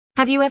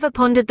Have you ever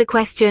pondered the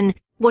question,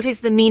 what is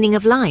the meaning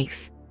of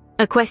life?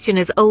 A question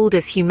as old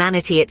as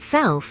humanity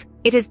itself,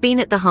 it has been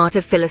at the heart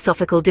of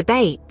philosophical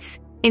debates,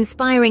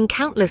 inspiring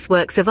countless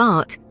works of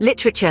art,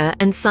 literature,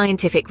 and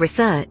scientific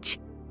research.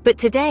 But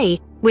today,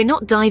 we're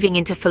not diving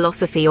into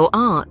philosophy or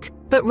art,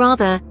 but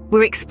rather,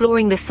 we're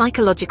exploring the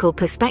psychological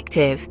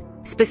perspective,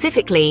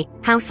 specifically,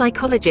 how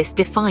psychologists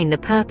define the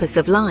purpose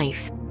of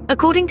life.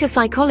 According to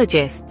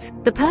psychologists,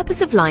 the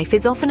purpose of life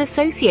is often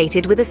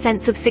associated with a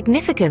sense of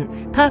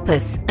significance,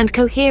 purpose, and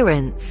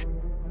coherence.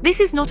 This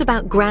is not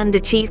about grand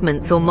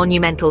achievements or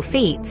monumental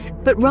feats,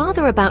 but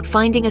rather about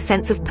finding a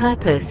sense of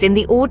purpose in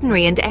the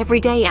ordinary and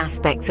everyday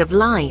aspects of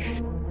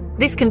life.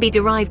 This can be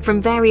derived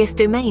from various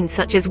domains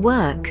such as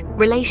work,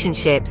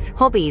 relationships,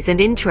 hobbies, and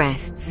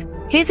interests.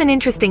 Here's an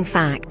interesting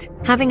fact.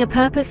 Having a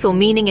purpose or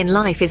meaning in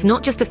life is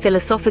not just a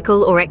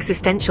philosophical or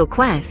existential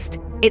quest.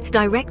 It's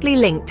directly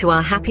linked to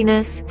our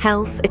happiness,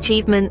 health,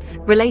 achievements,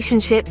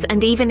 relationships,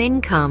 and even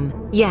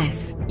income.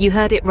 Yes, you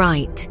heard it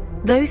right.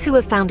 Those who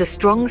have found a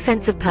strong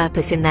sense of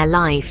purpose in their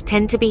life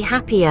tend to be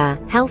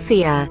happier,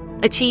 healthier,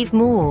 achieve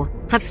more,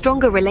 have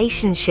stronger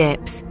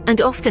relationships, and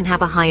often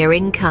have a higher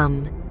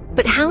income.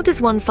 But how does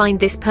one find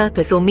this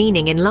purpose or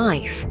meaning in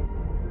life?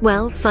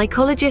 Well,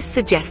 psychologists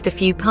suggest a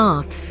few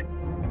paths.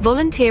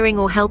 Volunteering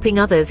or helping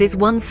others is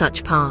one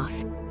such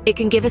path. It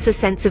can give us a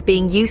sense of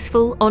being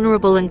useful,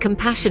 honorable, and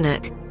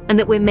compassionate, and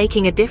that we're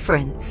making a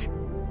difference.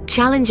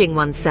 Challenging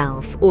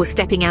oneself or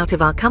stepping out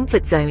of our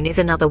comfort zone is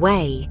another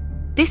way.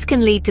 This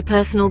can lead to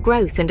personal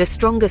growth and a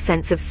stronger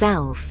sense of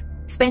self.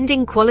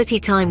 Spending quality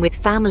time with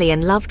family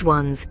and loved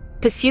ones,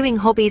 pursuing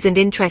hobbies and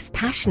interests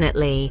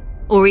passionately,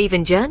 or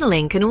even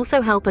journaling can also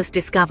help us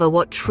discover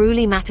what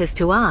truly matters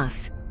to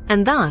us,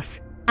 and thus,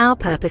 our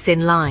purpose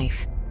in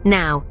life.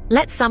 Now,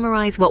 let's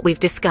summarize what we've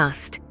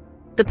discussed.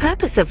 The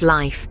purpose of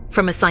life,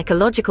 from a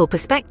psychological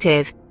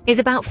perspective, is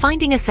about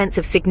finding a sense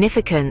of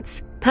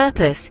significance,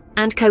 purpose,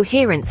 and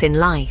coherence in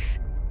life.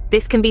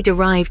 This can be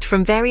derived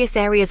from various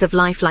areas of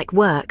life like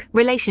work,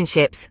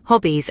 relationships,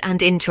 hobbies,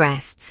 and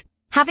interests.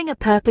 Having a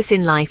purpose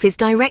in life is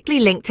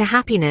directly linked to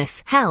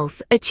happiness,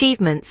 health,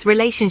 achievements,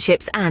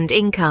 relationships, and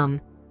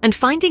income. And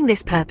finding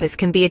this purpose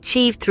can be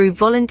achieved through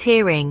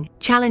volunteering,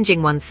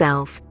 challenging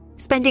oneself,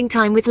 spending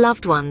time with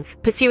loved ones,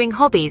 pursuing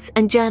hobbies,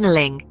 and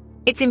journaling.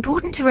 It's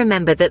important to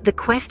remember that the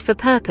quest for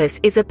purpose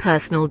is a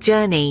personal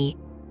journey.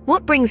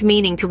 What brings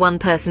meaning to one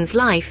person's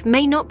life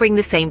may not bring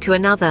the same to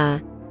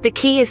another. The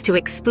key is to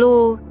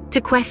explore,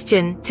 to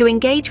question, to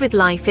engage with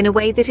life in a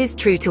way that is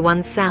true to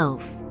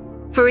oneself.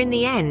 For in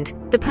the end,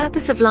 the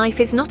purpose of life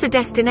is not a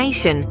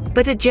destination,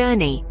 but a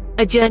journey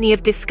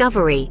of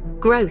discovery,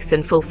 growth,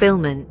 and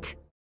fulfillment.